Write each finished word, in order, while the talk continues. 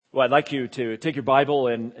Well, I'd like you to take your Bible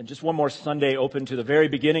and just one more Sunday open to the very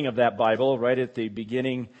beginning of that Bible, right at the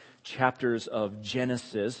beginning chapters of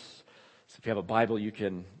Genesis. So if you have a Bible, you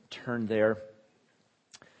can turn there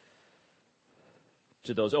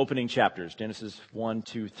to those opening chapters, Genesis 1,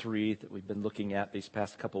 2, 3, that we've been looking at these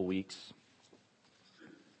past couple weeks.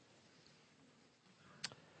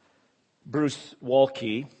 Bruce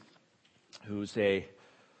Waltke, who's a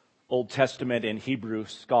Old Testament and Hebrew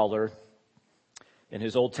scholar, in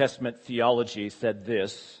his Old Testament theology said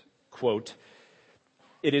this, quote,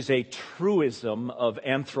 "It is a truism of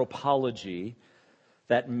anthropology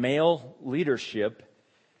that male leadership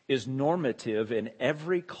is normative in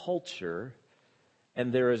every culture,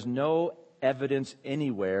 and there is no evidence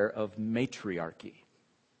anywhere of matriarchy."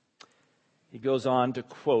 He goes on to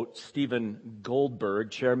quote Stephen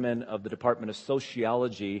Goldberg, chairman of the Department of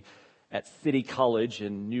Sociology at City College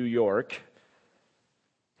in New York.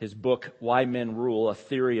 His book, Why Men Rule, A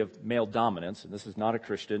Theory of Male Dominance, and this is not a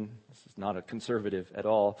Christian, this is not a conservative at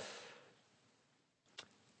all.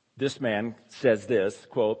 This man says this,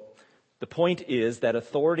 quote, "The point is that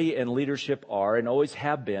authority and leadership are and always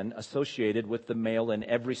have been associated with the male in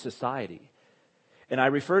every society. And I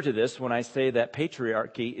refer to this when I say that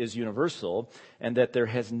patriarchy is universal and that there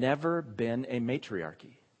has never been a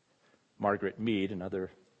matriarchy." Margaret Mead, another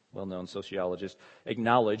well-known sociologist,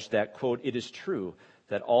 acknowledged that, quote, "It is true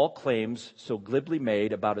that all claims so glibly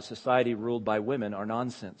made about a society ruled by women are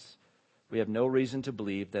nonsense. We have no reason to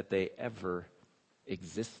believe that they ever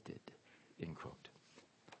existed," end quote.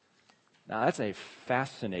 Now that's a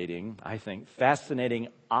fascinating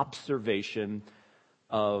observation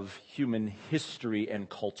of human history and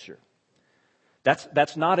culture.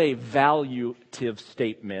 That's not a valuative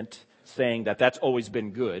statement saying that that's always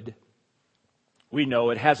been good. We know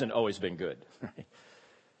it hasn't always been good, right?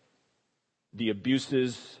 The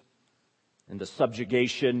abuses and the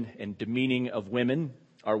subjugation and demeaning of women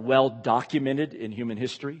are well documented in human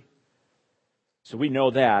history. So we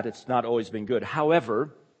know that it's not always been good.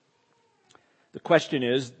 However, the question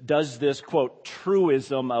is, does this, quote,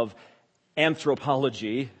 truism of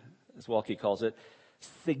anthropology, as Waltke calls it,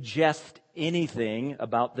 suggest anything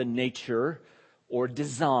about the nature or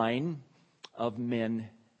design of men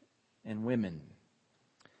and women?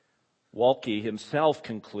 Waltke himself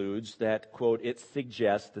concludes that, quote, it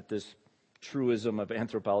suggests that this truism of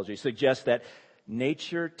anthropology suggests that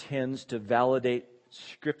nature tends to validate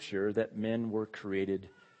Scripture that men were created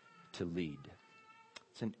to lead.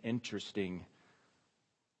 It's an interesting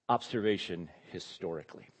observation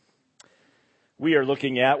historically. We are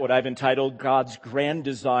looking at what I've entitled God's Grand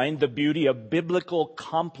Design, the Beauty of Biblical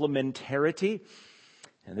Complementarity.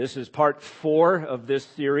 And this is part 4 of this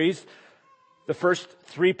series. The first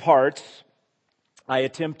 3 parts, I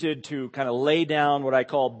attempted to kind of lay down what I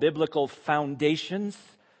call biblical foundations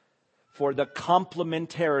for the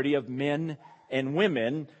complementarity of men and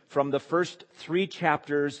women from the first 3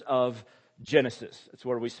 chapters of Genesis. That's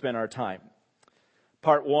where we spent our time.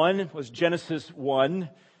 Part 1 was Genesis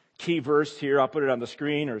 1, key verse here. I'll put it on the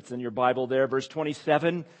screen, or it's in your Bible there, verse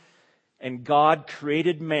 27. "And God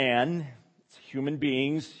created man," human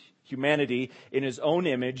beings, humanity, "in His own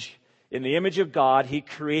image. In the image of God, He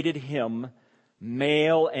created him,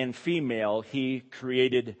 male and female, He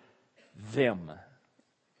created them."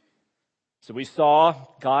 So we saw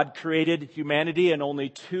God created humanity in only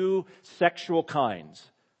 2 sexual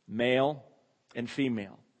kinds, male and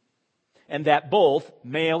female. And that both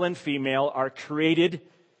male and female are created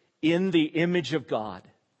in the image of God.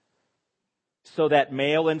 So that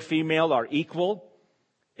male and female are equal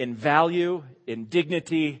in value, in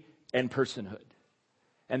dignity, and personhood.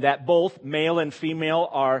 And that both male and female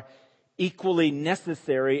are equally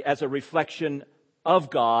necessary as a reflection of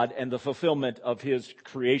God and the fulfillment of His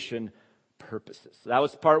creation purposes. So that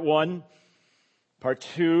was part 1. Part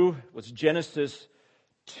 2 was Genesis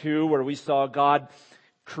 2, where we saw God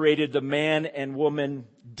created the man and woman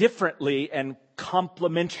differently and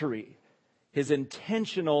complementary. His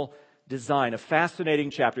intentional design. A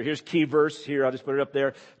fascinating chapter. Here's key verse here. I'll just put it up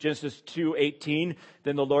there. Genesis 2:18.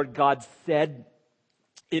 "Then the Lord God said,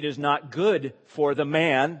 it is not good for the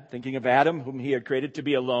man," thinking of Adam, whom He had created, "to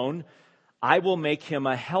be alone. I will make him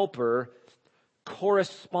a helper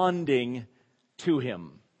corresponding to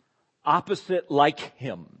him," opposite like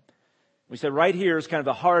him. We said right here is kind of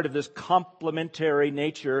the heart of this complementary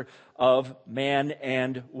nature of man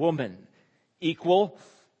and woman. Equal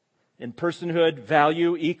in personhood,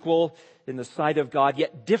 value, equal in the sight of God,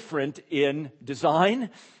 yet different in design.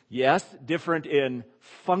 Yes, different in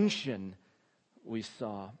function, we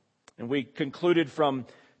saw. And we concluded from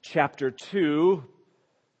chapter 2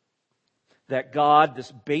 that God,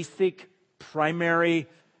 this basic, primary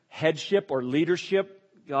headship or leadership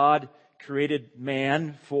God created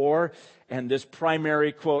man for, and this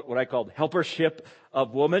primary, quote, what I called helpership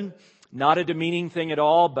of woman. Not a demeaning thing at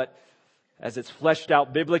all, but as it's fleshed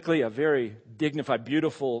out biblically, a very dignified,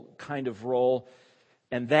 beautiful kind of role.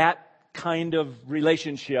 And that kind of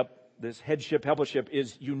relationship, this headship, helpership,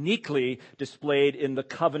 is uniquely displayed in the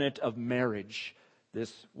covenant of marriage,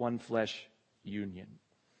 this one flesh union.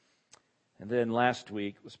 And then last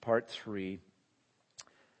week was part 3,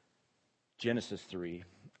 Genesis 3.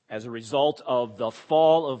 As a result of the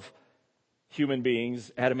fall of human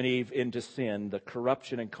beings, Adam and Eve, into sin, the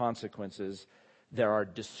corruption and consequences, there are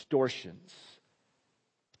distortions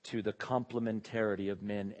to the complementarity of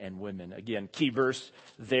men and women. Again, key verse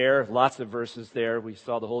there, lots of verses there. We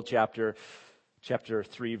saw the whole chapter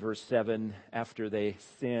 3, verse 7, after they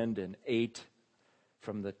sinned and ate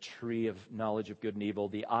from the tree of knowledge of good and evil,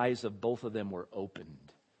 the eyes of both of them were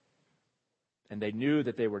opened. And they knew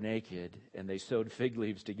that they were naked, and they sewed fig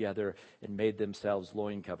leaves together and made themselves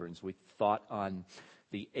loin coverings. We thought on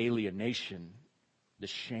the alienation, the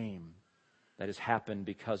shame that has happened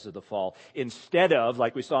because of the fall. Instead of,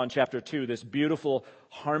 like we saw in chapter 2, this beautiful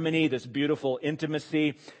harmony, this beautiful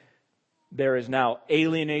intimacy, there is now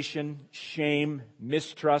alienation, shame,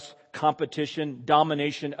 mistrust, competition,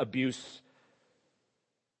 domination, abuse.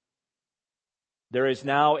 There is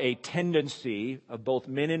now a tendency of both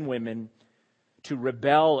men and women to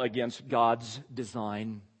rebel against God's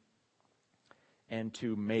design and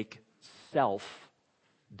to make self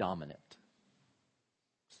dominant.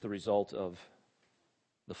 It's the result of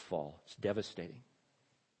the fall. It's devastating.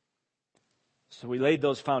 So we laid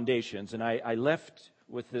those foundations, and I left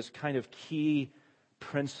with this kind of key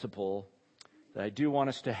principle that I do want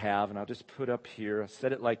us to have, and I'll just put up here. I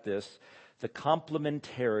said it like this: the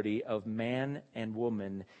complementarity of man and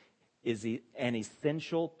woman is an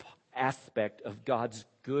essential aspect of God's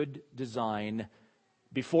good design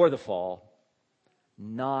before the fall,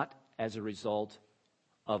 not as a result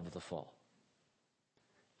of the fall.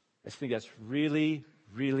 I think that's really,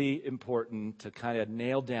 really important to kind of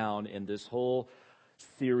nail down in this whole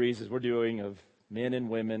series as we're doing of men and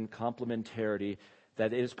women, complementarity,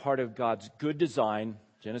 that it is part of God's good design,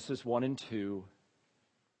 Genesis 1 and 2.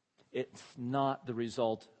 It's not the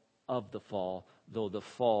result of the fall, though the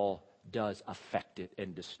fall does affect it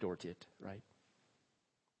and distort it, right?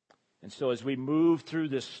 And so as we move through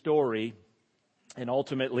this story and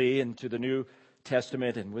ultimately into the New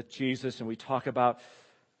Testament and with Jesus, and we talk about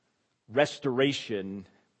restoration,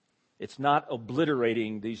 it's not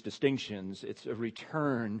obliterating these distinctions. It's a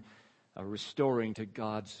return, a restoring to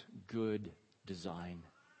God's good design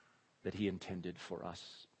that He intended for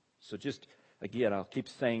us. So just, again, I'll keep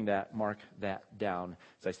saying that, mark that down.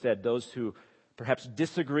 As I said, those who perhaps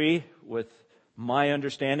disagree with my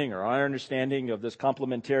understanding or our understanding of this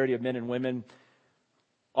complementarity of men and women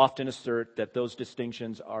often assert that those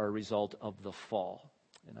distinctions are a result of the fall.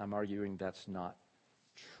 And I'm arguing that's not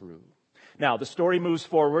true. Now, the story moves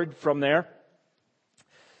forward from there.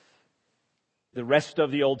 The rest of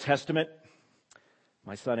the Old Testament.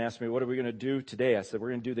 My son asked me, what are we going to do today? I said, we're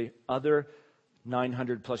going to do the other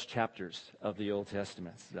 900 plus chapters of the Old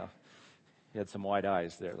Testament. So he had some wide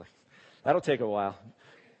eyes there. That'll take a while.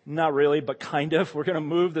 Not really, but kind of. We're going to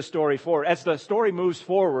move the story forward. As the story moves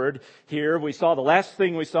forward here, we saw the last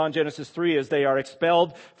thing we saw in Genesis 3 is they are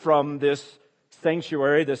expelled from this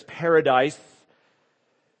sanctuary, this paradise,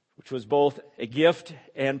 which was both a gift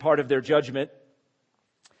and part of their judgment,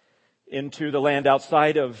 into the land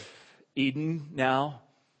outside of Eden now,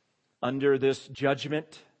 under this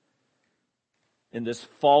judgment, in this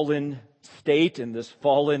fallen state, in this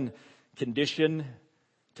fallen condition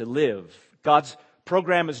to live. God's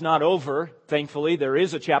program is not over, thankfully. There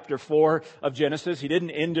is a chapter 4 of Genesis. He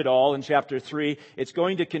didn't end it all in chapter 3. It's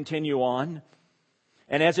going to continue on.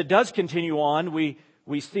 And as it does continue on, we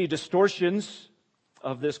see distortions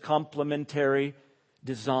of this complementary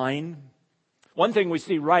design. One thing we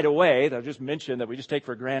see right away that I just mentioned that we just take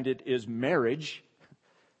for granted is marriage.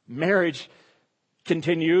 Marriage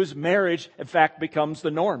continues. Marriage, in fact, becomes the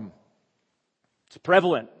norm. It's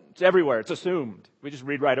prevalent. It's everywhere. It's assumed. We just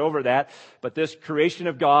read right over that. But this creation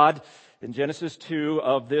of God in Genesis 2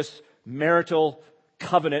 of this marital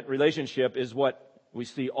covenant relationship is what we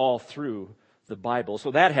see all through the Bible.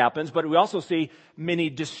 So that happens. But we also see many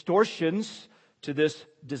distortions to this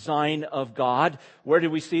design of God. Where do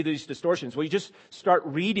we see these distortions? Well, you just start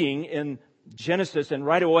reading in Genesis, and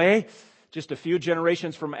right away, just a few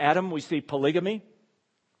generations from Adam, we see polygamy.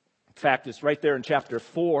 In fact, it's right there in chapter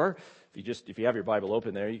 4. If you have your Bible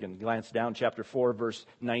open there, you can glance down chapter 4, verse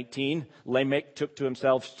 19. Lamech took to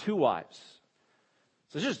himself 2 wives.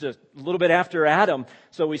 So this is just a little bit after Adam.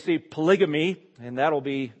 So we see polygamy, and that'll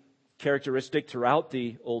be characteristic throughout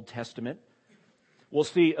the Old Testament. We'll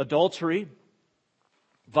see adultery,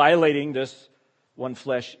 violating this one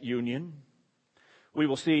flesh union. We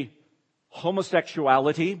will see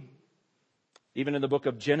homosexuality, even in the book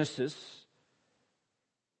of Genesis.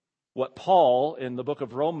 What Paul in the book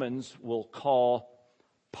of Romans will call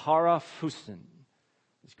paraphusin.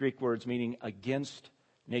 These Greek words meaning against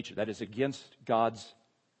nature. That is against God's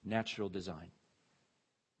natural design.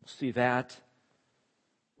 We'll see that.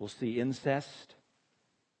 We'll see incest.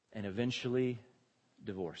 And eventually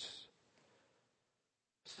divorce.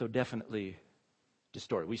 So definitely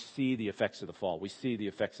distorted. We see the effects of the fall. We see the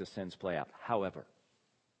effects of sins play out. However,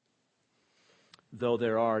 though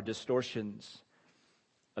there are distortions,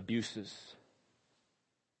 abuses,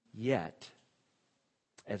 yet,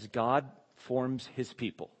 as God forms His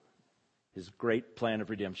people, His great plan of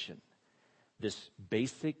redemption, this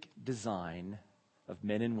basic design of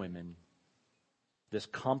men and women, this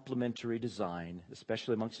complementary design,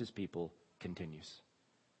 especially amongst His people, continues.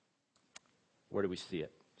 Where do we see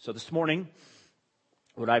it? So this morning,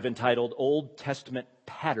 what I've entitled Old Testament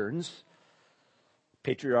Patterns,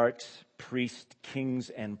 Patriarchs, Priests, Kings,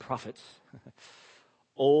 and Prophets.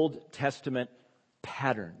 Old Testament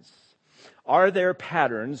patterns. Are there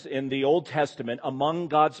patterns in the Old Testament among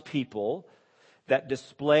God's people that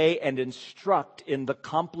display and instruct in the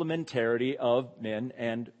complementarity of men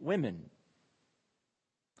and women?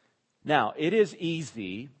 Now, it is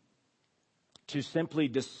easy to simply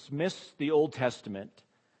dismiss the Old Testament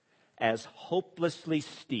as hopelessly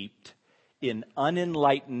steeped in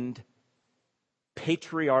unenlightened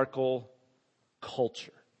patriarchal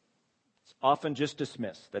culture. It's often just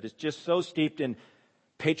dismissed, that it's just so steeped in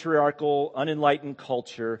patriarchal, unenlightened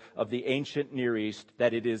culture of the ancient Near East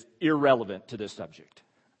that it is irrelevant to this subject.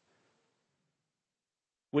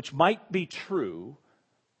 Which might be true,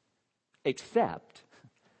 except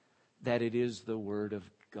that it is the Word of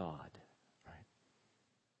God. Right?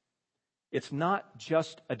 It's not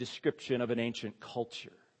just a description of an ancient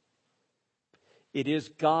culture. It is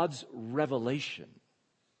God's revelation.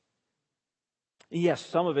 Yes,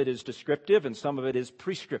 some of it is descriptive and some of it is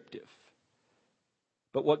prescriptive.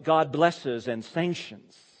 But what God blesses and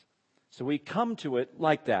sanctions. So we come to it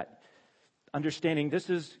like that, understanding this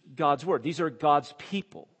is God's Word. These are God's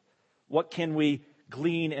people. What can we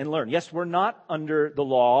glean and learn? Yes, we're not under the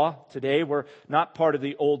law today. We're not part of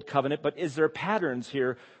the Old Covenant, but is there patterns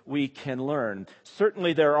here we can learn?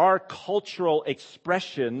 Certainly there are cultural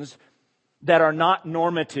expressions that are not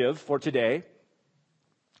normative for today.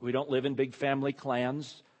 We don't live in big family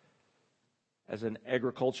clans as an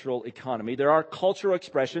agricultural economy. There are cultural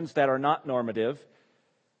expressions that are not normative.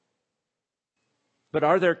 But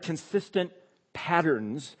are there consistent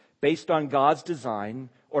patterns based on God's design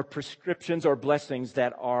or prescriptions or blessings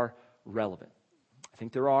that are relevant? I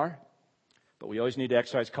think there are, but we always need to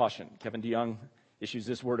exercise caution. Kevin DeYoung issues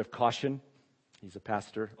this word of caution. He's a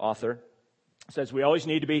pastor, author. Says we always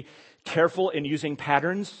need to be careful in using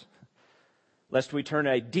patterns, lest we turn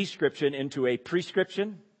a description into a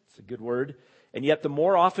prescription. It's a good word. And yet the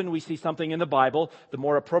more often we see something in the Bible, the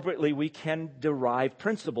more appropriately we can derive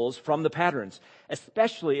principles from the patterns,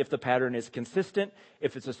 especially if the pattern is consistent,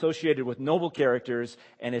 if it's associated with noble characters,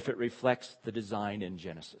 and if it reflects the design in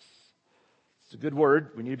Genesis. It's a good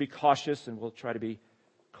word. We need to be cautious, and we'll try to be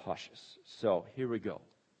cautious. So here we go.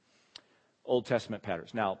 Old Testament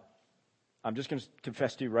patterns. Now, I'm just going to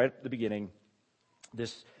confess to you right at the beginning,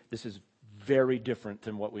 this is very different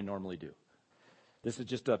than what we normally do. This is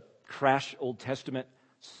just a crash Old Testament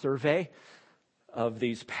survey of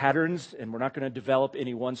these patterns, and we're not going to develop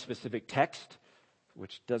any one specific text,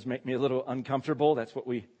 which does make me a little uncomfortable. That's what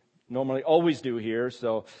we normally always do here,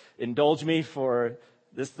 so indulge me for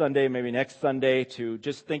this Sunday, maybe next Sunday, to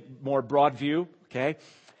just think more broad view, okay?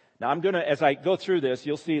 Now I'm going to, as I go through this,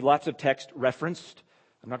 you'll see lots of text referenced.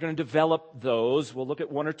 I'm not going to develop those. We'll look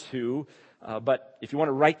at one or two. But if you want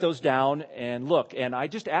to write those down and look, and I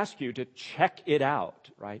just ask you to check it out,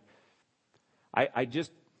 right?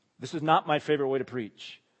 This is not my favorite way to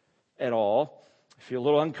preach at all. I feel a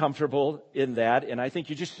little uncomfortable in that, and I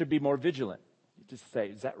think you just should be more vigilant. You just say,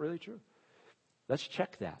 is that really true? Let's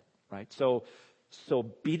check that, right? So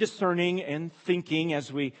be discerning and thinking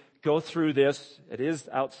as we go through this. It is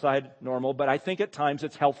outside normal, but I think at times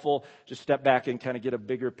it's helpful to step back and kind of get a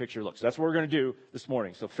bigger picture look. So that's what we're going to do this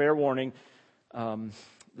morning. So fair warning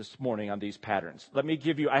this morning on these patterns. Let me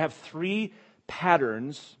give you, I have 3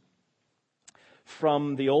 patterns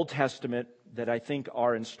from the Old Testament that I think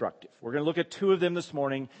are instructive. We're going to look at 2 of them this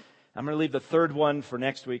morning. I'm going to leave the third one for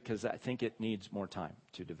next week because I think it needs more time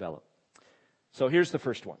to develop. So here's the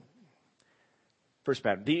first one. First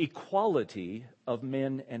pattern, the equality of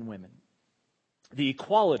men and women. The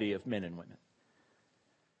equality of men and women.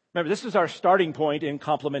 Remember, this is our starting point in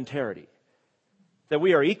complementarity. That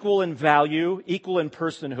we are equal in value, equal in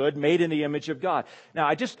personhood, made in the image of God. Now,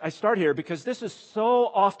 I start here because this is so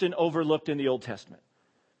often overlooked in the Old Testament.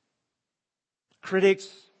 Critics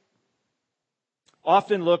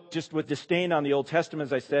often look just with disdain on the Old Testament,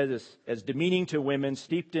 as I said, as demeaning to women,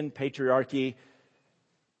 steeped in patriarchy,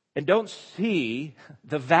 and don't see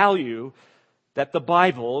the value that the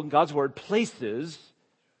Bible, God's Word, places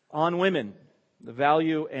on women. The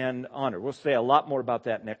value and honor. We'll say a lot more about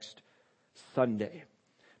that next Sunday.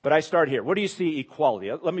 But I start here. What do you see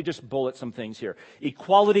equality? Let me just bullet some things here.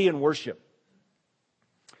 Equality in worship.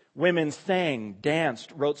 Women sang,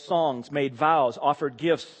 danced, wrote songs, made vows, offered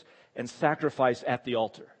gifts, and sacrificed at the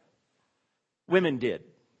altar. Women did.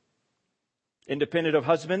 Independent of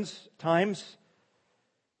husbands' times,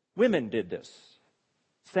 women did this.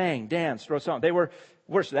 Sang, danced, wrote songs. They were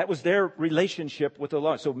worship. That was their relationship with the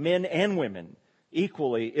Lord. So men and women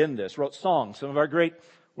equally in this. Wrote songs, some of our great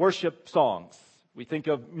worship songs. We think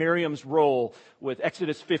of Miriam's role with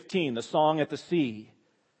Exodus 15, the song at the sea.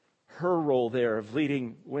 Her role there of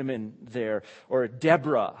leading women there. Or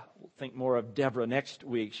Deborah. We'll think more of Deborah next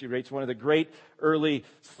week. She writes one of the great early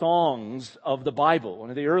songs of the Bible. One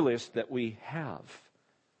of the earliest that we have.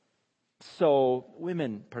 So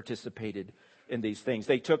women participated in these things.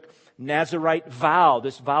 They took Nazirite vow.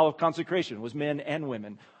 This vow of consecration was men and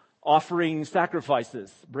women. Offering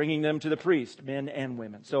sacrifices, bringing them to the priest, men and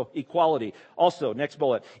women. So equality. Also, next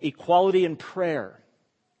bullet, equality in prayer.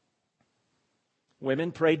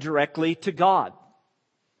 Women prayed directly to God.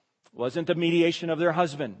 It wasn't the mediation of their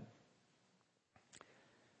husband.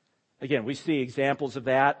 Again, we see examples of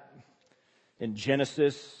that in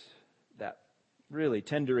Genesis, that really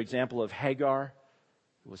tender example of Hagar,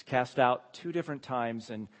 who was cast out 2 different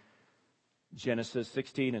times in Genesis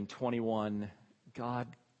 16 and 21. God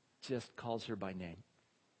just calls her by name.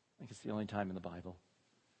 I think it's the only time in the Bible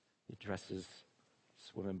he addresses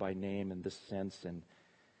this woman by name in this sense, and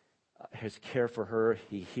his care for her,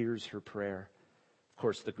 he hears her prayer. Of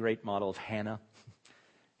course, the great model of Hannah.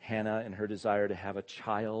 Hannah and her desire to have a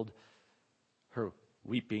child, her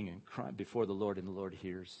weeping and crying before the Lord, and the Lord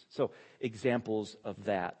hears. So, examples of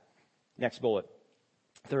that. Next bullet.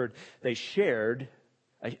 Third, they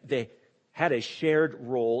had a shared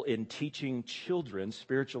role in teaching children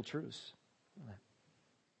spiritual truths.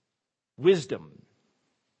 Wisdom.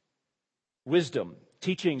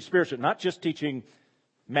 Teaching spiritual, not just teaching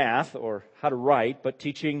math or how to write, but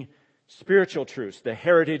teaching spiritual truths, the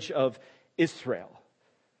heritage of Israel.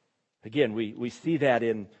 Again, we see that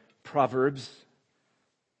in Proverbs.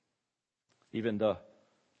 Even the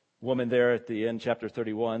woman there at the end, chapter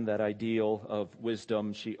 31, that ideal of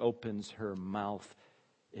wisdom, she opens her mouth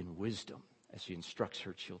in wisdom as she instructs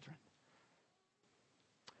her children.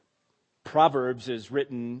 Proverbs is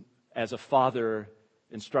written as a father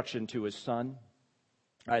instruction to his son.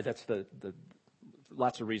 That's the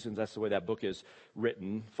lots of reasons that's the way that book is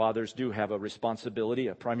written. Fathers do have a responsibility,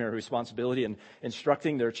 a primary responsibility in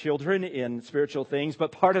instructing their children in spiritual things,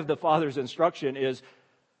 but part of the father's instruction is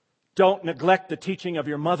don't neglect the teaching of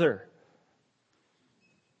your mother.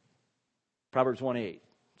 Proverbs 1:8.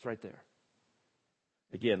 It's right there.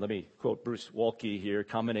 Again, let me quote Bruce Waltke here,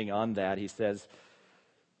 commenting on that. He says,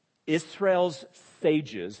 Israel's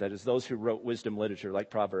sages, that is those who wrote wisdom literature like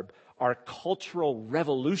Proverb, are cultural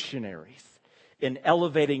revolutionaries in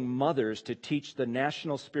elevating mothers to teach the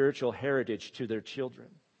national spiritual heritage to their children.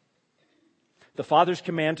 The father's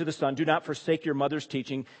command to the son, do not forsake your mother's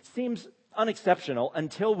teaching, seems unexceptional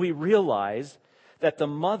until we realize that the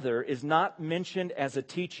mother is not mentioned as a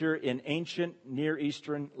teacher in ancient Near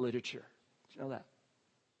Eastern literature. Did you know that?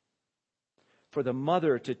 For the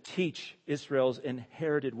mother to teach Israel's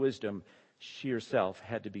inherited wisdom, she herself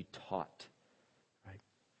had to be taught. Right?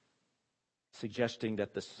 Suggesting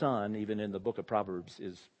that the son, even in the book of Proverbs,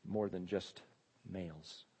 is more than just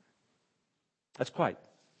males.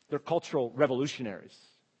 They're cultural revolutionaries.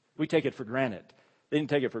 We take it for granted. They didn't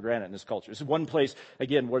take it for granted in this culture. This is one place,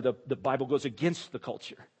 again, where the Bible goes against the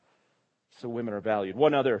culture. So women are valued.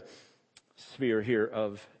 One other sphere here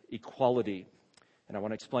of equality, and I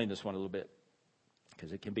want to explain this one a little bit,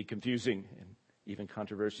 because it can be confusing and even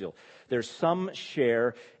controversial. There's some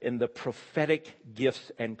share in the prophetic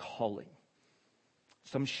gifts and calling.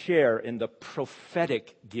 Some share in the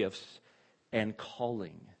prophetic gifts and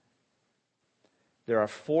calling. There are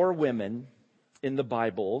 4 women in the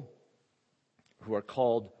Bible who are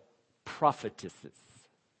called prophetesses,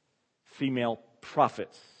 female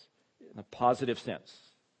prophets in a positive sense,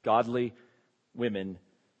 godly women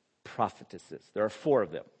prophetesses. There are 4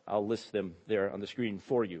 of them. I'll list them there on the screen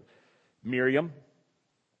for you. Miriam,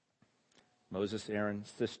 Moses,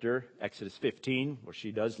 Aaron's sister, Exodus 15, where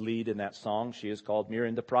she does lead in that song. She is called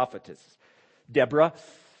Miriam the prophetess. Deborah,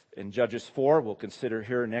 in Judges 4, we'll consider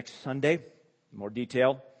her next Sunday, more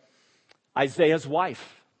detail. Isaiah's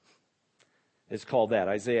wife is called that,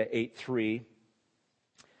 Isaiah 8:3.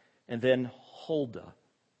 And then Huldah,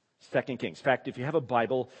 2 Kings. In fact, if you have a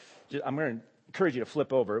Bible, I'm going to encourage you to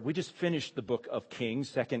flip over. We just finished the book of Kings,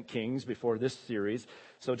 2 Kings, before this series.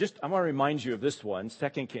 So I want to remind you of this one, 2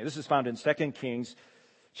 Kings. This is found in 2 Kings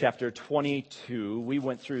chapter 22. We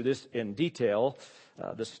went through this in detail,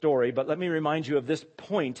 the story, but let me remind you of this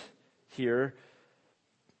point here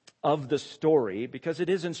of the story, because it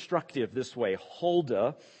is instructive this way.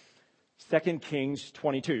 Huldah, 2 Kings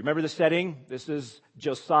 22. Remember the setting? This is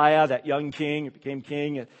Josiah, that young king. He became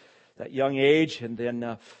king at that young age, and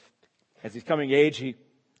then as he's coming of age, he's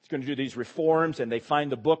going to do these reforms, and they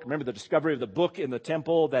find the book. Remember the discovery of the book in the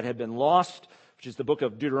temple that had been lost, which is the book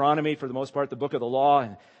of Deuteronomy, for the most part, the book of the law.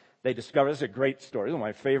 And they discover, this is a great story. One of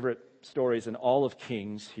my favorite stories in all of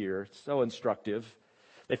Kings here. It's so instructive.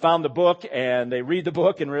 They found the book, and they read the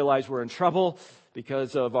book and realize we're in trouble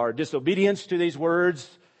because of our disobedience to these words.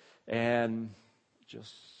 And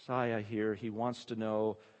Josiah here, he wants to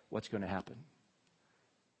know what's going to happen.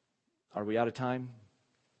 Are we out of time?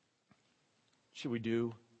 Should we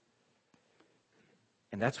do?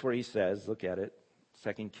 And that's where he says, look at it,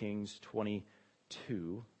 2 Kings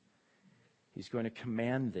 22. He's going to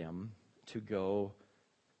command them to go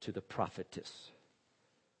to the prophetess.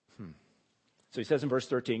 So he says in verse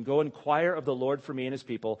 13, "Go inquire of the Lord for me and his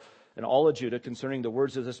people and all of Judah concerning the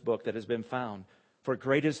words of this book that has been found. For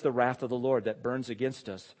great is the wrath of the Lord that burns against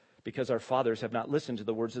us, because our fathers have not listened to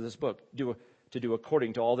the words of this book, to do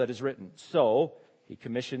according to all that is written." So he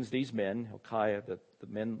commissions these men, Hilkiah, the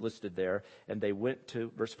men listed there, and they went to,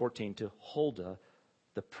 verse 14, to Huldah,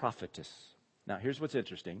 the prophetess. Now here's what's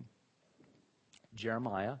interesting.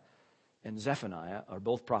 Jeremiah and Zephaniah are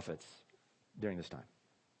both prophets during this time.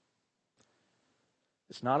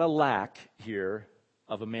 It's not a lack here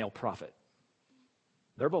of a male prophet.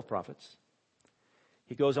 They're both prophets.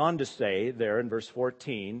 He goes on to say there in verse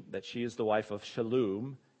 14 that she is the wife of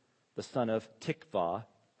Shallum, the son of Tikvah,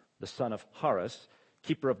 the son of Haras,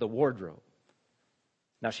 keeper of the wardrobe.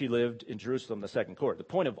 Now she lived in Jerusalem, the second court. The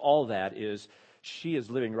point of all that is she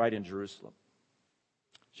is living right in Jerusalem.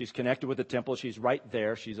 She's connected with the temple. She's right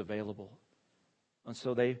there. She's available. And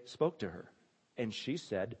so they spoke to her. And she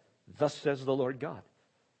said, "Thus says the Lord God,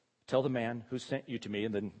 tell the man who sent you to me,"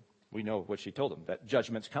 and then we know what she told him, that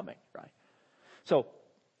judgment's coming, right? So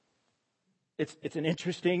it's an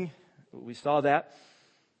interesting, we saw that.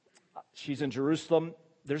 She's in Jerusalem.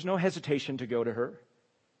 There's no hesitation to go to her.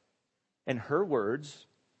 And her words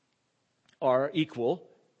are equal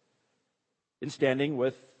in standing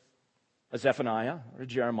with a Zephaniah or a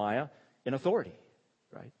Jeremiah in authority,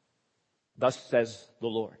 right? Thus says the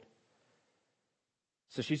Lord.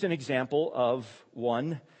 So she's an example of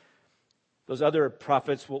one. Those other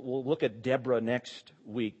prophets, we'll look at Deborah next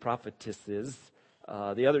week, prophetesses.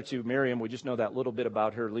 The other two, Miriam, we just know that little bit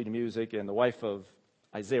about her, leading music, and the wife of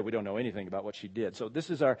Isaiah, we don't know anything about what she did. So this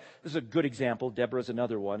is a good example. Deborah's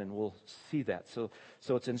another one, and we'll see that. So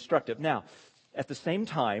it's instructive. Now, at the same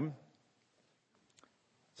time,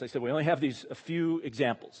 as I said, we only have a few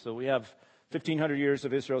examples. So we have 1,500 years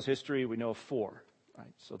of Israel's history. We know of 4. Right?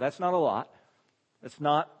 So that's not a lot. It's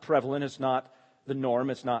not prevalent. It's not the norm.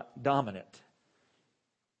 It's not dominant.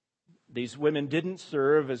 These women didn't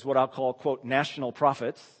serve as what I'll call, quote, national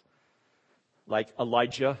prophets, like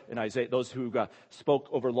Elijah and Isaiah, those who spoke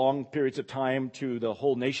over long periods of time to the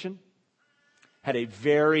whole nation, had a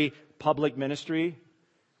very public ministry.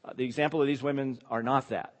 The example of these women are not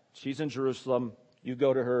that. She's in Jerusalem. You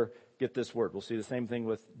go to her, get this word. We'll see the same thing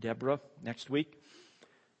with Deborah next week.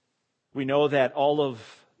 We know that all of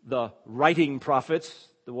the writing prophets,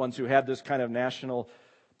 the ones who had this kind of national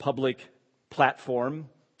public platform,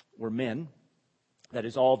 were men. That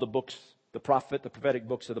is, all the books, the prophetic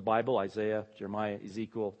books of the Bible, Isaiah, Jeremiah,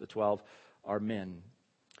 Ezekiel, the 12, are men.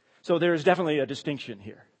 So there is definitely a distinction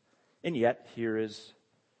here. And yet, here is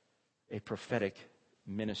a prophetic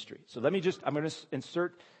ministry. So I'm going to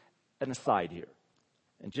insert an aside here.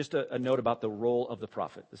 And just a note about the role of the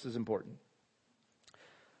prophet. This is important.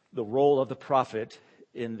 The role of the prophet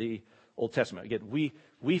in the Old Testament. Again,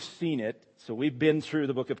 we've seen it. So we've been through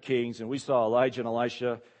the book of Kings, and we saw Elijah and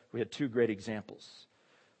Elisha. We had 2 great examples.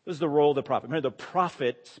 This is the role of the prophet. Remember, the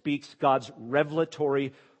prophet speaks God's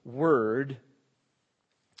revelatory word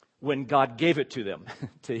when God gave it to them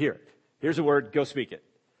to hear. Here's a word, go speak it.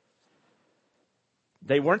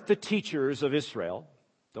 They weren't the teachers of Israel.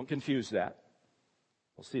 Don't confuse that.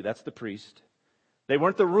 We'll see, that's the priest. They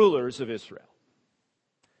weren't the rulers of Israel.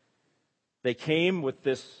 They came with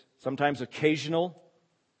this sometimes occasional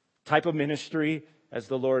type of ministry as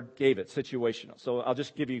the Lord gave it, situational. So I'll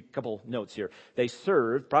just give you a couple notes here. They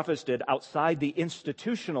served, prophets did, outside the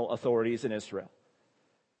institutional authorities in Israel.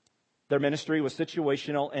 Their ministry was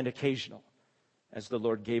situational and occasional as the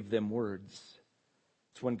Lord gave them words.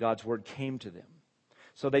 It's when God's word came to them.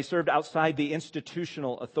 So they served outside the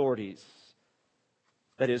institutional authorities.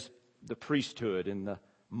 That is, the priesthood and the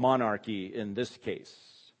monarchy in this case.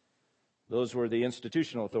 Those were the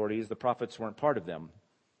institutional authorities. The prophets weren't part of them.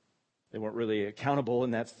 They weren't really accountable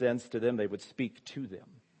in that sense to them. They would speak to them.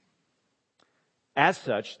 As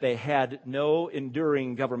such, they had no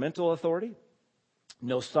enduring governmental authority,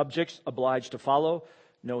 no subjects obliged to follow,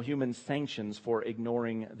 no human sanctions for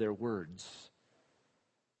ignoring their words.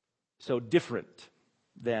 So different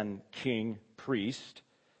than king, priest.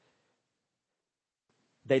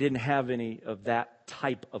 They didn't have any of that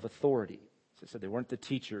type of authority. As I said, they weren't the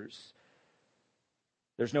teachers.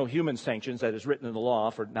 There's no human sanctions that is written in the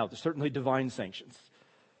law. Now, there's certainly divine sanctions.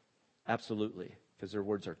 Absolutely, because their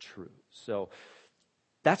words are true. So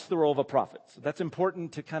that's the role of a prophet. So that's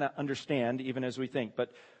important to kind of understand even as we think.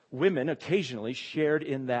 But women occasionally shared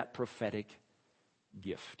in that prophetic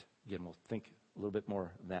gift. Again, we'll think a little bit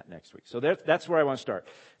more of that next week. So that's where I want to start.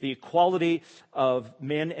 The equality of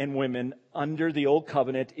men and women under the Old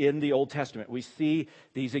Covenant in the Old Testament. We see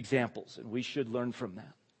these examples, and we should learn from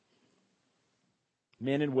that.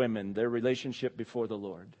 Men and women, their relationship before the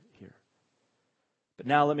Lord here. But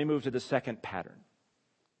now let me move to the second pattern.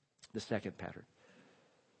 The second pattern.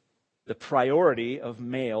 The priority of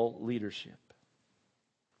male leadership.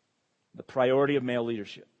 The priority of male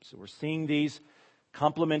leadership. So we're seeing these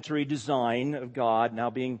complementary design of God now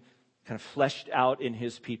being kind of fleshed out in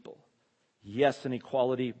His people. Yes, an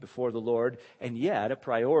equality before the Lord, and yet a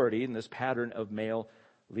priority in this pattern of male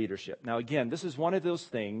leadership. Now again, this is one of those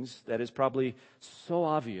things that is probably so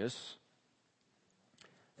obvious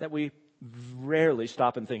that we rarely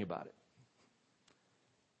stop and think about it.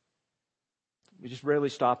 We just rarely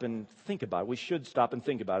stop and think about it. We should stop and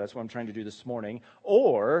think about it. That's what I'm trying to do this morning.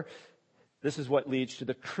 Or this is what leads to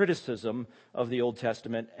the criticism of the Old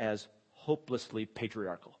Testament as hopelessly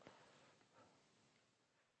patriarchal.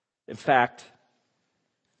 In fact,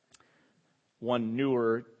 one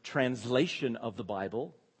newer translation of the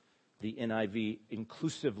Bible, the NIV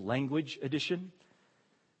Inclusive Language Edition,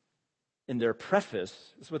 in their preface,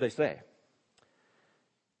 this is what they say.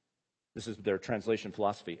 This is their translation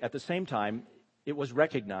philosophy. At the same time, it was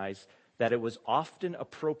recognized that it was often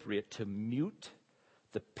appropriate to mute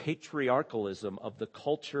the patriarchalism of the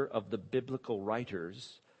culture of the biblical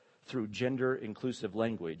writers through gender-inclusive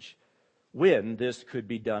language when this could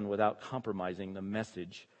be done without compromising the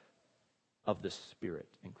message of the Spirit,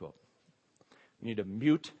 end quote. We need to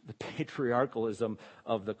mute the patriarchalism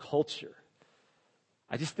of the culture.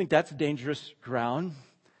 I just think that's dangerous ground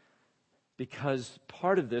because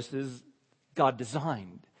part of this is God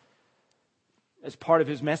designed as part of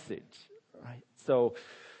His message, right? So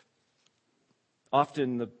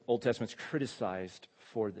often the Old Testament's criticized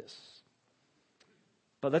for this.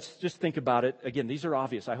 But let's just think about it. Again, these are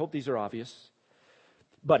obvious. I hope these are obvious.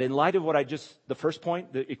 But in light of the first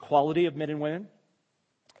point, the equality of men and women,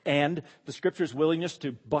 and the Scripture's willingness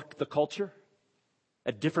to buck the culture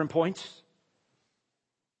at different points,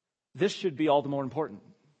 this should be all the more important.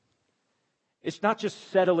 It's not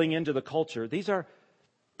just settling into the culture. These are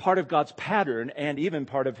part of God's pattern and even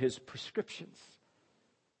part of His prescriptions.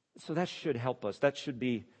 So that should help us. That should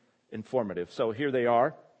be informative. So here they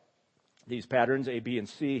are, these patterns, A, B, and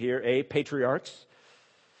C here. A, patriarchs.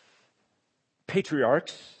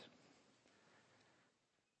 Patriarchs.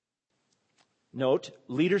 Note,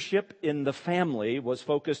 leadership in the family was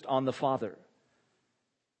focused on the father.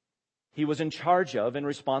 He was in charge of and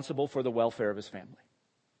responsible for the welfare of his family.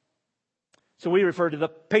 So we refer to the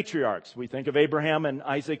patriarchs. We think of Abraham and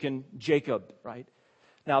Isaac and Jacob, right?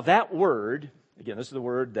 Now that word, again, this is the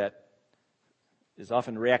word that is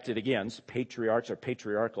often reacted against, patriarchs or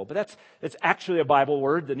patriarchal, but it's actually a Bible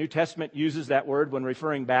word. The New Testament uses that word when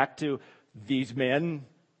referring back to these men,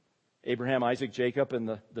 Abraham, Isaac, Jacob,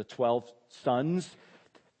 and the 12 sons.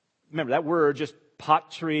 Remember, that word, just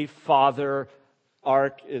patri, father,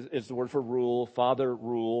 ark is the word for rule,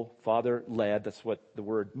 father led. That's what the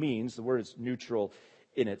word means. The word is neutral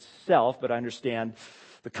in itself, but I understand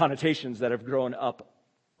the connotations that have grown up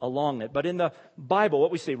along it. But in the Bible,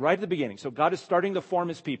 what we see right at the beginning, so God is starting to form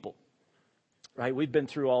His people, right? We've been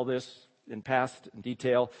through all this in past in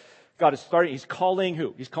detail. God is starting, He's calling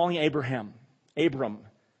who? He's calling Abraham. Abram.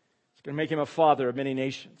 He's going to make him a father of many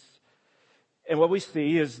nations. And what we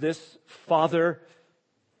see is this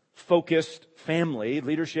father-focused family.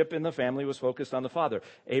 Leadership in the family was focused on the father.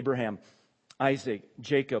 Abraham, Isaac,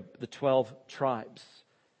 Jacob, the 12 tribes.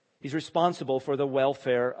 He's responsible for the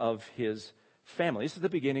welfare of his family. This is the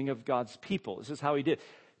beginning of God's people. This is how he did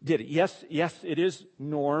it. Yes, it is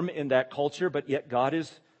norm in that culture, but yet God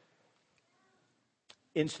is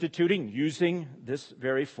using this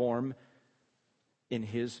very form in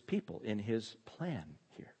his people, in his plan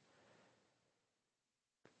here.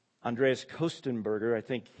 Andreas Kostenberger, I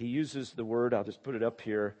think he uses the word, I'll just put it up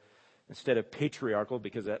here, instead of patriarchal,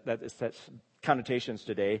 because that's connotations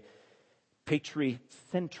today,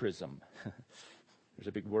 patricentrism. There's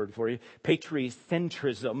a big word for you.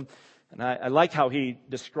 Patricentrism. And I like how he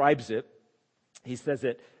describes it. He says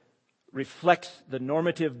it reflects the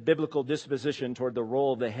normative biblical disposition toward the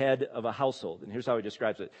role of the head of a household. And here's how he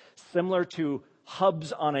describes it. Similar to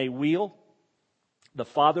hubs on a wheel, the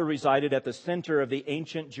father resided at the center of the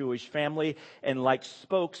ancient Jewish family, and like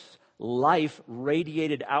spokes, life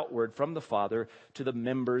radiated outward from the father to the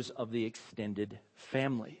members of the extended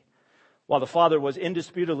family. While the father was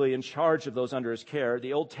indisputably in charge of those under his care,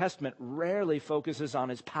 the Old Testament rarely focuses on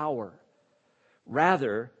his power.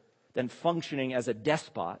 Rather than functioning as a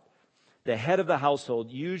despot, the head of the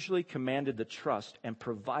household usually commanded the trust and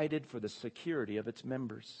provided for the security of its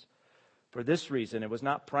members. For this reason, it was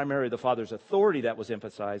not primarily the father's authority that was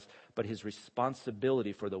emphasized, but his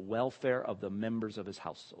responsibility for the welfare of the members of his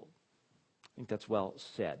household. I think that's well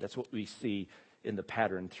said. That's what we see in the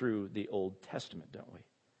pattern through the Old Testament, don't we?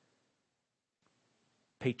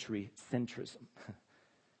 Patricentrism.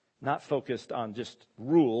 Not focused on just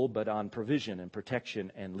rule, but on provision and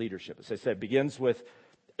protection and leadership. As I said, begins with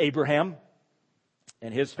Abraham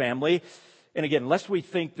and his family. And again, lest we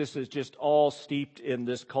think this is just all steeped in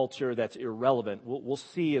this culture that's irrelevant, we'll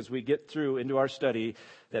see as we get through into our study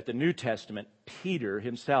that the New Testament, Peter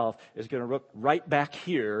himself, is going to look right back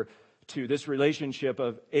here to this relationship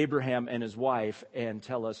of Abraham and his wife and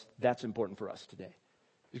tell us that's important for us today.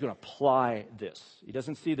 He's going to apply this. He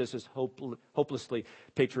doesn't see this as hopelessly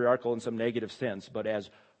patriarchal in some negative sense, but as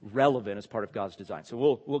relevant as part of God's design.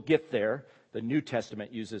 So we'll get there. The New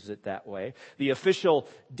Testament uses it that way. The official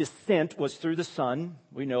descent was through the Son.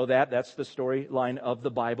 We know that. That's the storyline of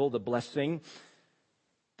the Bible, the blessing.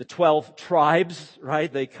 The 12 tribes,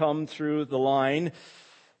 right? They come through the line.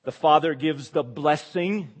 The Father gives the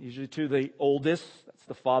blessing, usually to the oldest. That's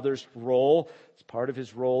the Father's role. It's part of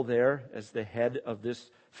his role there as the head of this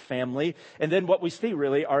family. And then what we see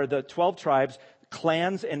really are the 12 tribes,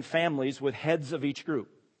 clans and families with heads of each group.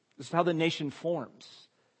 This is how the nation forms.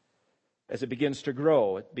 As it begins to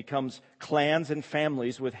grow, it becomes clans and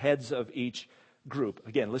families with heads of each group.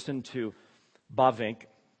 Again, listen to Bavinck,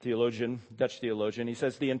 theologian, Dutch theologian. He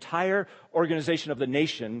says, the entire organization of the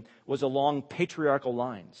nation was along patriarchal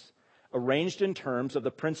lines, arranged in terms of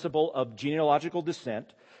the principle of genealogical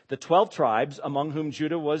descent. The 12 tribes, among whom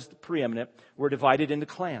Judah was preeminent, were divided into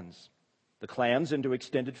clans. The clans into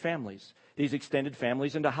extended families. These extended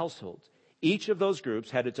families into households. Each of those groups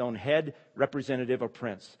had its own head, representative, or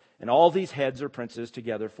prince. And all these heads or princes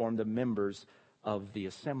together formed the members of the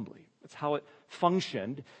assembly. That's how it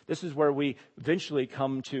functioned. This is where we eventually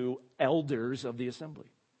come to elders of the assembly.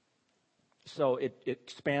 So it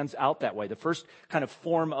expands out that way. The first kind of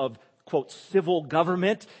form of, quote, civil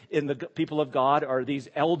government in the people of God are these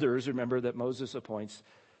elders, remember, that Moses appoints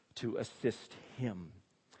to assist him.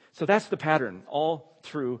 So that's the pattern all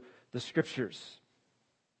through the Scriptures.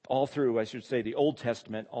 All through, I should say, the Old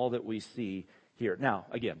Testament, all that we see here. Now,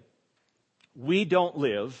 again, we don't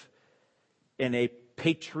live in a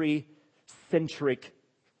patricentric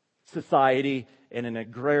society in an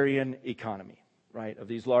agrarian economy, right, of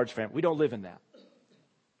these large families. We don't live in that.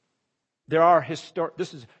 There are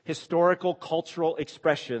this is historical, cultural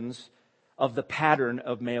expressions of the pattern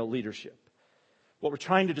of male leadership. What we're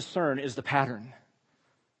trying to discern is the pattern.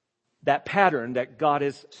 That pattern that God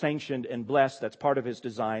has sanctioned and blessed, that's part of his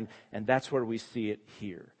design, and that's where we see it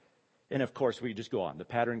here. And of course, we just go on. The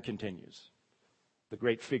pattern continues. The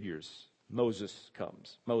great figures. Moses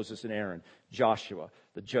comes. Moses and Aaron. Joshua.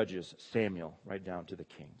 The judges. Samuel. Right down to the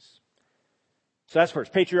kings. So that's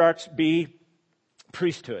first. Patriarchs. B,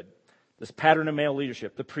 priesthood. This pattern of male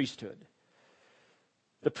leadership. The priesthood.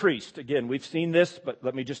 The priest. Again, we've seen this, but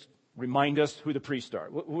let me just remind us who the priests are.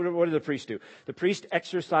 What do the priests do? The priest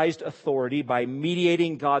exercised authority by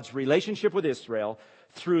mediating God's relationship with Israel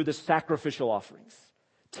through the sacrificial offerings,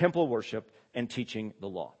 temple worship, and teaching the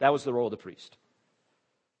law. That was the role of the priest.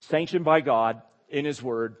 Sanctioned by God in his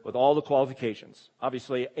word with all the qualifications.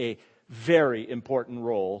 Obviously, a very important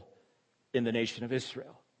role in the nation of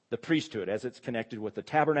Israel. The priesthood, as it's connected with the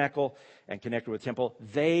tabernacle and connected with the temple,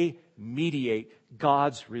 they mediate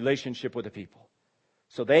God's relationship with the people.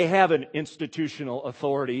 So they have an institutional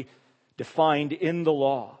authority defined in the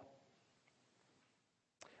law.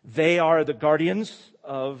 They are the guardians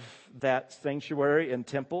of that sanctuary and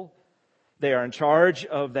temple. They are in charge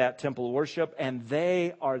of that temple worship, and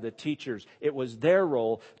they are the teachers. It was their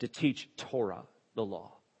role to teach Torah, the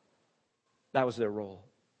law. That was their role.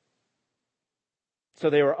 So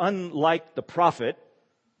they were unlike the prophet,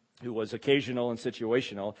 who was occasional and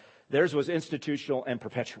situational. Theirs was institutional and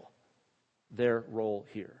perpetual, their role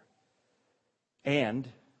here. And,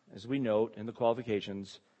 as we note in the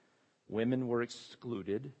qualifications, women were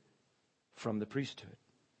excluded from the priesthood.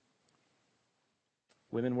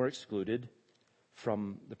 Women were excluded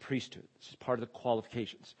from the priesthood. This is part of the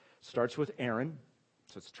qualifications. It starts with Aaron.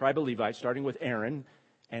 So it's the tribe of Levi, starting with Aaron,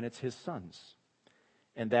 and it's his sons.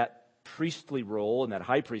 And that priestly role and that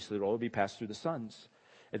high priestly role will be passed through the sons.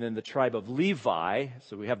 And then the tribe of Levi,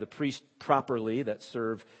 so we have the priest properly that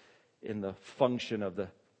serve in the function of the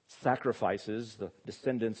sacrifices, the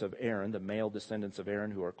descendants of Aaron, the male descendants of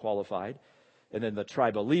Aaron who are qualified. And then the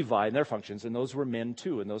tribe of Levi and their functions, and those were men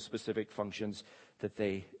too, in those specific functions that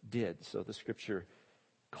they did. So the scripture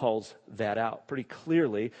calls that out pretty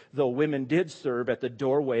clearly, though women did serve at the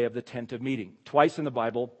doorway of the tent of meeting. Twice in the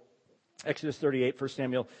Bible, Exodus 38, 1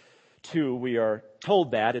 Samuel 2, we are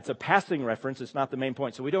told that. It's a passing reference. It's not the main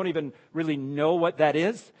point. So we don't even really know what that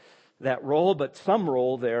is, that role, but some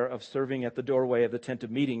role there of serving at the doorway of the tent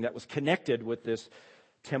of meeting that was connected with this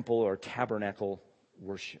temple or tabernacle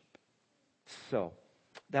worship. So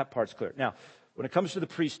that part's clear. Now, when it comes to the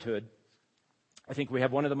priesthood, I think we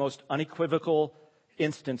have one of the most unequivocal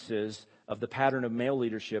instances of the pattern of male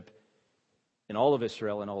leadership in all of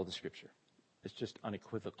Israel and all of the Scripture. It's just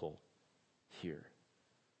unequivocal here.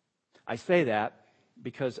 I say that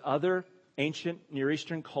because other ancient Near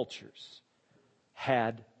Eastern cultures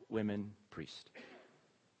had women priests.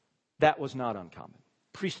 That was not uncommon.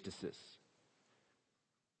 Priestesses.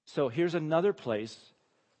 So here's another place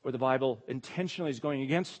where the Bible intentionally is going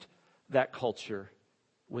against that culture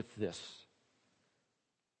with this.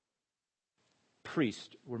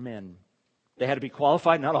 Priests were men. They had to be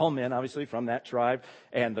qualified, not all men, obviously, from that tribe,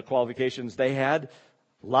 and the qualifications they had,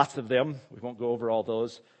 lots of them. We won't go over all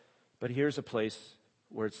those. But here's a place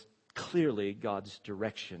where it's clearly God's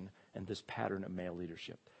direction and this pattern of male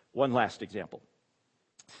leadership. One last example.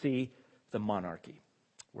 See the monarchy.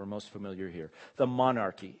 We're most familiar here. The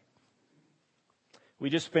monarchy. We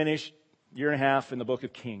just finished a year and a half in the book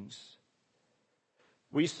of Kings.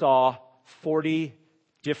 We saw 40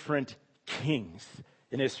 different kings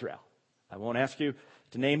in Israel. I won't ask you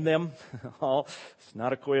to name them all. It's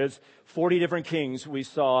not a quiz. 40 different kings we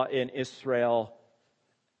saw in Israel.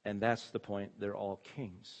 And that's the point. They're all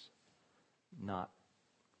kings, not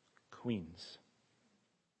queens.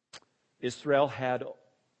 Israel had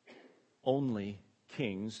only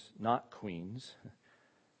kings, not queens.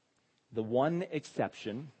 The one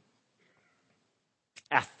exception,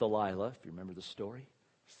 Athaliah, if you remember the story,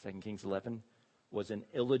 2 Kings 11, was an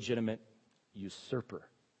illegitimate usurper.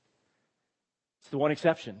 It's the one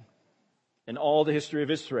exception in all the history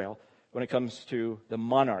of Israel when it comes to the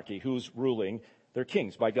monarchy, who's ruling their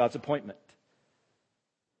kings by God's appointment.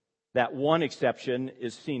 That one exception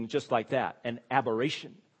is seen just like that, an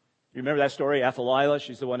aberration. You remember that story, Athaliah?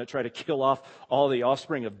 She's the one that tried to kill off all the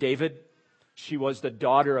offspring of David. She was the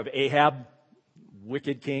daughter of Ahab,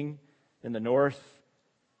 wicked king in the north,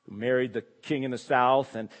 who married the king in the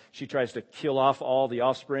south, and she tries to kill off all the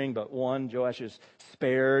offspring, but one, Joash, is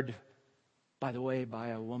spared, by the way, by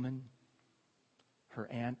a woman, her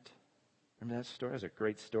aunt. Remember that story? It was a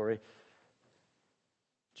great story.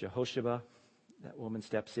 Jehoshaphat, that woman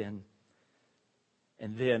steps in,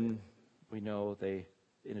 and then we know they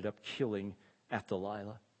ended up killing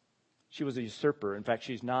Athaliah. She was a usurper. In fact,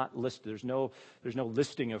 she's not listed. There's no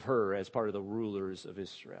listing of her as part of the rulers of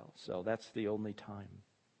Israel. So that's the only time.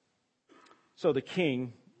 So the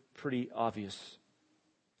king, pretty obvious.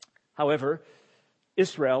 However,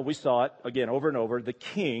 Israel, we saw it again over and over, the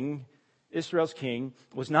king, Israel's king,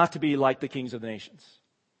 was not to be like the kings of the nations.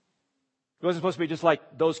 He wasn't supposed to be just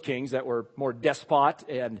like those kings that were more despot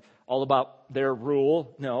and all about their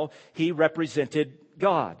rule. No, he represented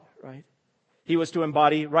God, right? He was to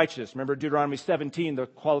embody righteousness. Remember Deuteronomy 17, the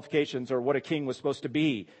qualifications or what a king was supposed to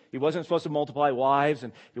be. He wasn't supposed to multiply wives,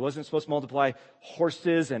 and he wasn't supposed to multiply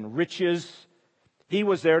horses and riches. He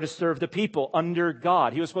was there to serve the people under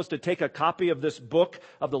God. He was supposed to take a copy of this book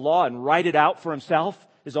of the law and write it out for himself,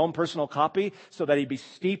 his own personal copy, so that he'd be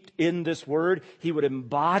steeped in this word. He would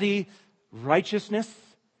embody righteousness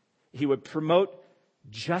He would promote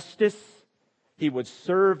justice. He would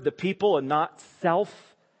serve the people and not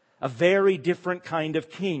self. A very different kind of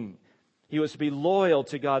king. He was to be loyal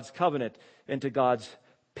to God's covenant and to God's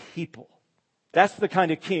people. That's the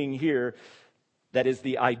kind of king here that is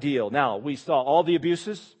the ideal. Now, we saw all the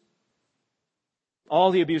abuses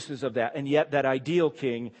of that, and yet that ideal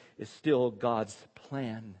king is still God's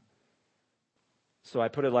plan. So I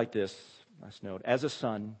put it like this, last note. As a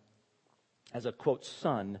son, as a, quote,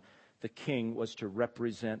 son, the king was to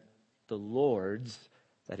represent the Lord's,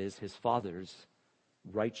 that is, his father's,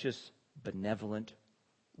 righteous, benevolent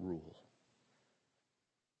rule.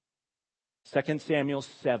 2 Samuel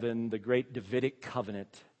 7, the great Davidic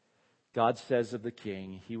covenant, God says of the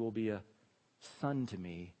king, he will be a son to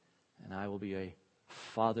me, and I will be a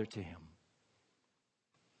father to him.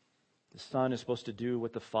 The son is supposed to do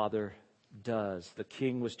what the father does. The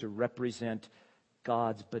king was to represent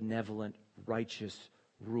God's benevolent, righteous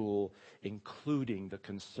rule, including the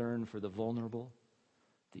concern for the vulnerable,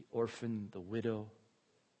 the orphan, the widow,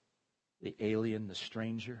 the alien, the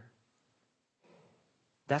stranger.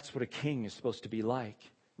 That's what a king is supposed to be like,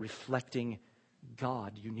 reflecting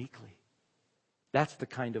God uniquely. That's the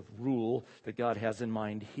kind of rule that God has in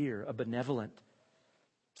mind here, a benevolent,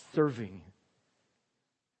 serving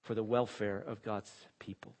for the welfare of God's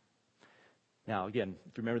people. Now, again,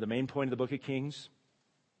 if you remember the main point of the book of Kings,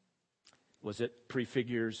 was it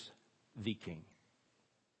prefigures the king,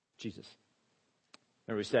 Jesus.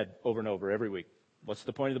 Remember we said over and over every week, what's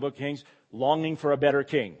the point of the book of Kings? Longing for a better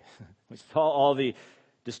king. We saw all the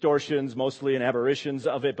distortions, mostly and aberrations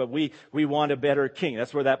of it, but we want a better king.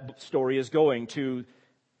 That's where that story is going, to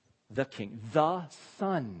the king, the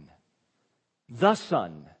son,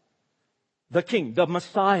 the king, the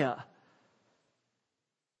Messiah.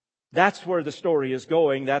 That's where the story is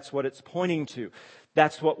going. That's what it's pointing to.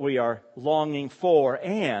 That's what we are longing for.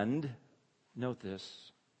 And, note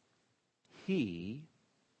this, he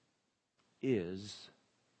is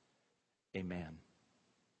a man.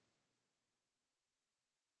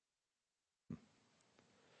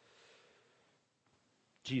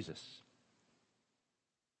 Jesus,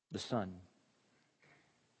 the Son.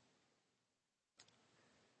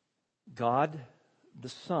 God, the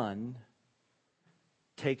Son,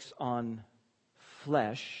 takes on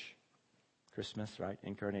flesh, Christmas, right?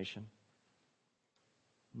 Incarnation.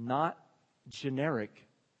 Not generic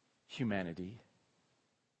humanity,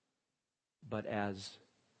 but as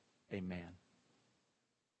a man.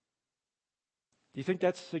 Do you think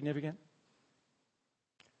that's significant?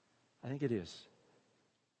 I think it is.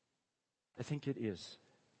 I think it is.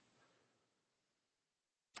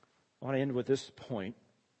 I want to end with this point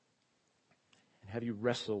and have you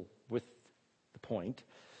wrestle with the point.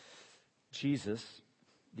 Jesus,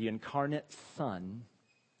 the incarnate Son,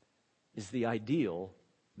 is the ideal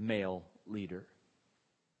male leader.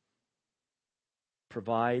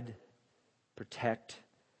 Provide, protect,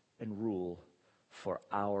 and rule for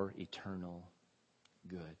our eternal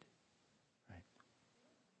good. Right?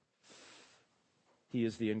 He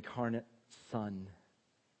is the incarnate Son,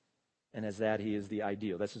 and as that, he is the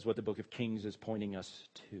ideal. This is what the book of Kings is pointing us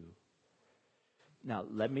to. Now,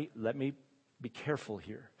 let me be careful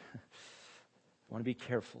here. I want to be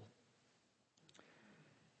careful.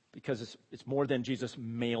 Because it's more than Jesus'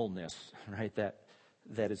 maleness, right?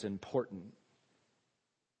 That is important.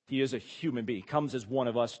 He is a human being. He comes as one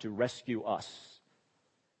of us to rescue us.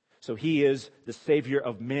 So he is the Savior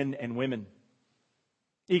of men and women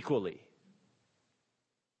equally.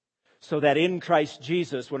 So that in Christ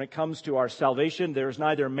Jesus, when it comes to our salvation, there is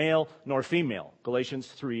neither male nor female. Galatians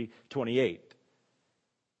 3:28.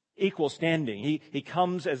 Equal standing. He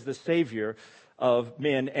comes as the Savior of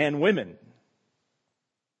men and women.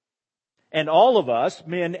 And all of us,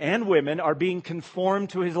 men and women, are being conformed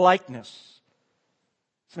to his likeness.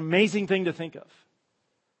 It's an amazing thing to think of.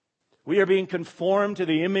 We are being conformed to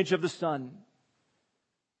the image of the Son.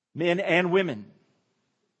 Men and women.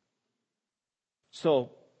 So,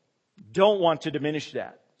 don't want to diminish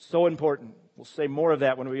that. So important. We'll say more of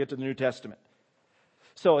that when we get to the New Testament.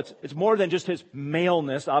 So it's more than just his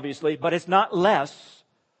maleness, obviously, but it's not less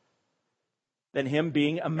than him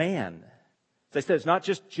being a man. As I said, it's not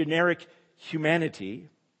just generic humanity.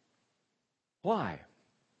 Why?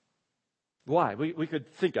 Why? We could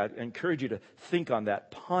think, I'd encourage you to think on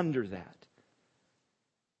that, ponder that.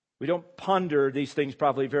 We don't ponder these things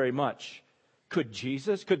probably very much. Could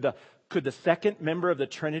Jesus, could the second member of the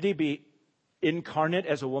Trinity be incarnate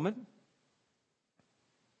as a woman?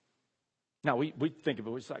 Now, we think of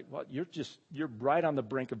it, it's like, well, you're right on the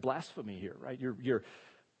brink of blasphemy here, right? You're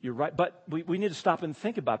right, but we need to stop and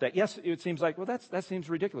think about that. Yes, it seems like, well, that seems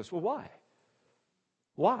ridiculous. Well, why?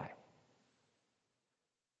 Why?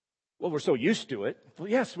 Well, we're so used to it. Well,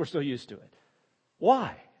 yes, we're so used to it. Why?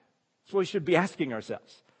 That's what we should be asking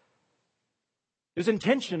ourselves. It was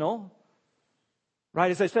intentional, right?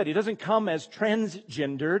 As I said, he doesn't come as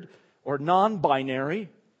transgendered or non-binary,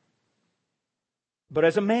 but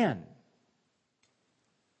as a man.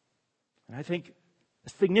 And I think a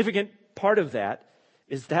significant part of that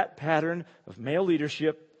is that pattern of male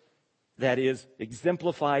leadership that is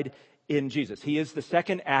exemplified in Jesus. He is the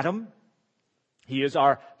second Adam. He is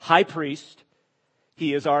our high priest.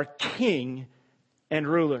 He is our king and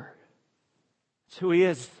ruler. It's who he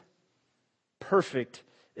is. Perfect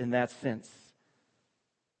in that sense.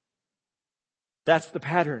 That's the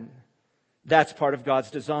pattern. That's part of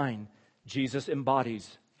God's design. Jesus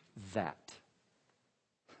embodies that.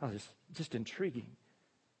 Oh, it's just intriguing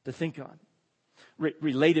to think on.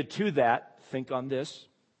 Related to that, think on this.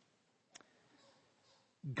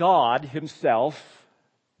 God himself,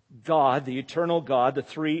 God, the eternal God, the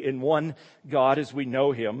three-in-one God as we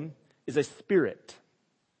know him, is a spirit.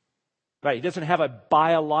 Right? He doesn't have a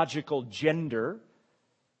biological gender,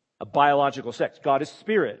 a biological sex. God is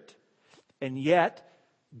spirit. And yet,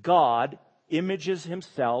 God images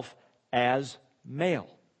himself as male.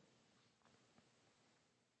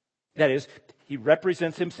 That is, he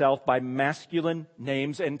represents himself by masculine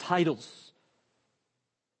names and titles.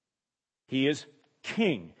 He is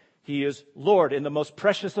King. He is Lord. And the most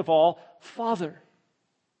precious of all, Father.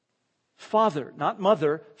 Father, not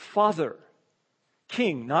mother, Father.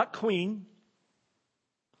 King, not queen.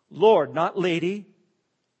 Lord, not lady.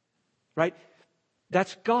 Right?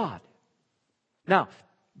 That's God. Now,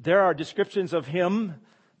 there are descriptions of him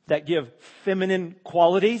that give feminine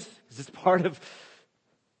qualities. This is part of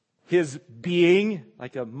his being,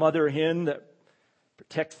 like a mother hen that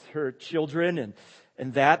protects her children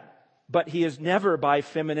and that. But he is never by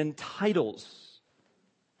feminine titles.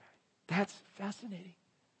 That's fascinating.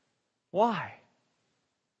 Why?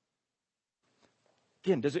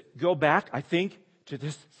 Again, does it go back, I think, to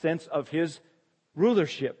this sense of his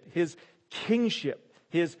rulership, his kingship,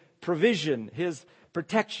 his provision, his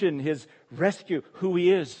protection, his rescue, who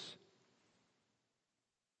he is.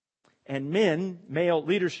 And male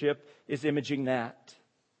leadership is imaging that.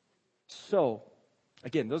 So,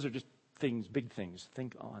 again, those are just things, big things.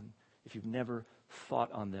 Think on if you've never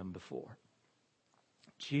thought on them before.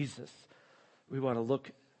 Jesus, we want to look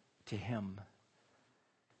to him.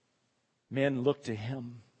 Men look to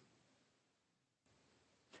him.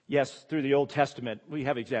 Yes, through the Old Testament, we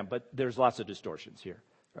have examples, but there's lots of distortions here,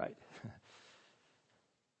 right?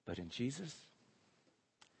 But in Jesus,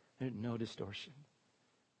 there's no distortion.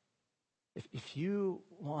 If you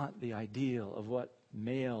want the ideal of what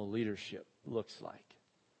male leadership looks like,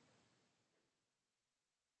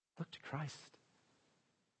 look to Christ.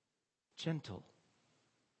 Gentle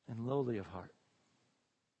and lowly of heart.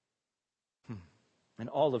 And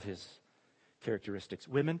all of his characteristics.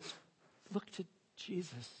 Women, look to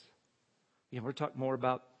Jesus. Yeah, we're talking more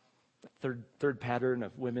about the third pattern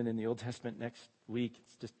of women in the Old Testament next week.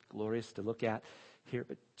 It's just glorious to look at here.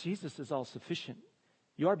 But Jesus is all sufficient.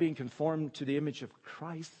 You are being conformed to the image of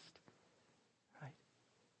Christ. Right?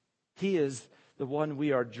 He is the one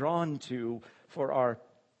we are drawn to for our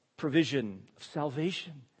provision of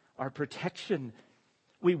salvation, our protection.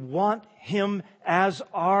 We want him as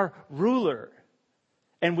our ruler.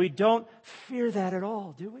 And we don't fear that at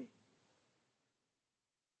all, do we?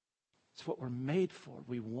 It's what we're made for.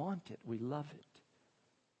 We want it. We love it.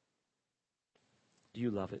 Do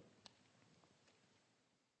you love it?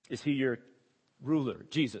 Is he your ruler,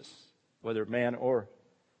 Jesus? Whether man or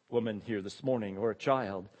woman here this morning or a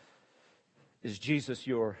child. Is Jesus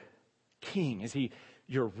your king? Is he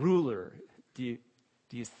your ruler? Do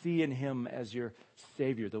you see in him as your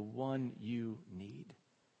Savior, the one you need?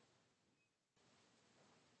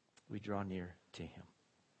 We draw near to him.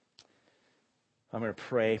 I'm going to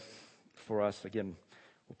pray for us. Again,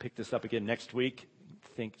 we'll pick this up again next week.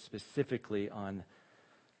 Think specifically on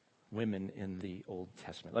women in the Old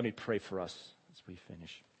Testament. Let me pray for us as we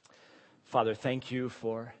finish. Father, thank you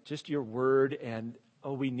for just your word, and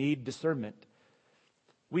we need discernment.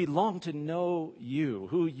 We long to know you,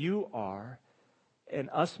 who you are, and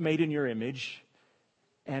us made in your image.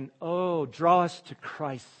 And draw us to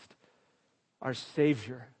Christ, our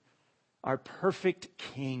Savior, our perfect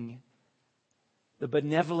King, the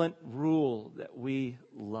benevolent rule that we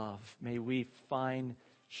love. May we find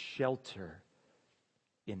shelter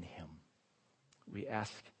in him. We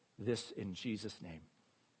ask this in Jesus' name.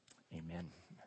 Amen.